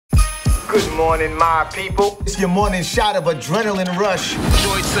Good morning, my people. It's your morning shot of adrenaline rush.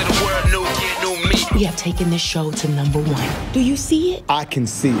 Joy to the world, new year, new me. We have taken this show to #1. Do you see it? I can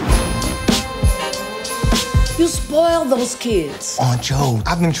see it. You spoil those kids. Aunt Joe,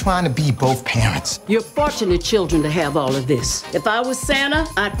 I've been trying to be both parents. You're fortunate children to have all of this. If I was Santa,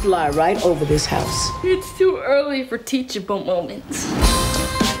 I'd fly right over this house. It's too early for teachable moments.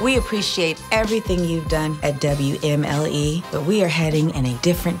 We appreciate everything you've done at WMLE, but we are heading in a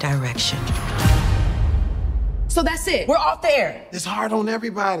different direction. So that's it. We're off the air. It's hard on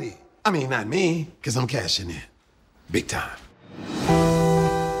everybody. I mean, not me, because I'm cashing in. Big time.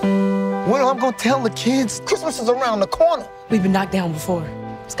 Well, I'm gonna tell the kids Christmas is around the corner. We've been knocked down before.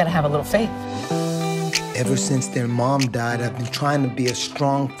 Just gotta have a little faith. Ever since their mom died, I've been trying to be a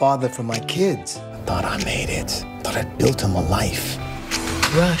strong father for my kids. I thought I made it. Thought I built them a life.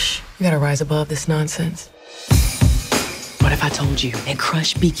 Rush, you gotta rise above this nonsense. What if I told you that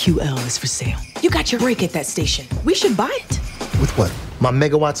Crush BQL is for sale? You got your break at that station. We should buy it. With what? My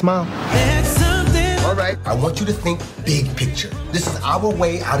megawatt smile? All right, I want you to think big picture. This is our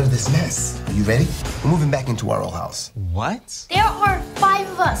way out of this mess. Are you ready? We're moving back into our old house. What? There are 5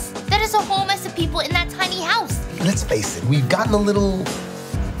 of us. That is a whole mess of people in that tiny house. Let's face it, we've gotten a little...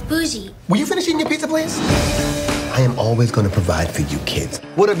 bougie. Will you finish eating your pizza, please? I am always gonna provide for you kids.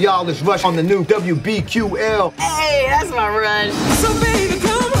 What up, y'all? It's Rush on the new WBQL. Hey, that's my Rush. So baby,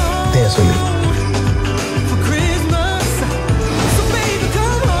 come on. Dance with me. For Christmas. So baby,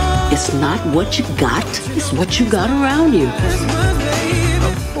 come on. It's not what you got, it's what you got around you. Christmas,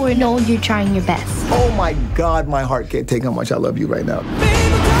 baby. We know you're trying your best. Oh my God, my heart can't take how much I love you right now.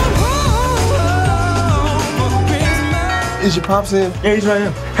 Baby, come home for Christmas. Is your pops in? Yeah, he's right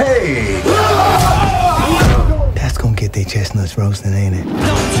here. Hey! That's gonna get their chestnuts roasting, ain't it? Don't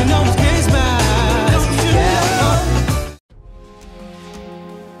you know it's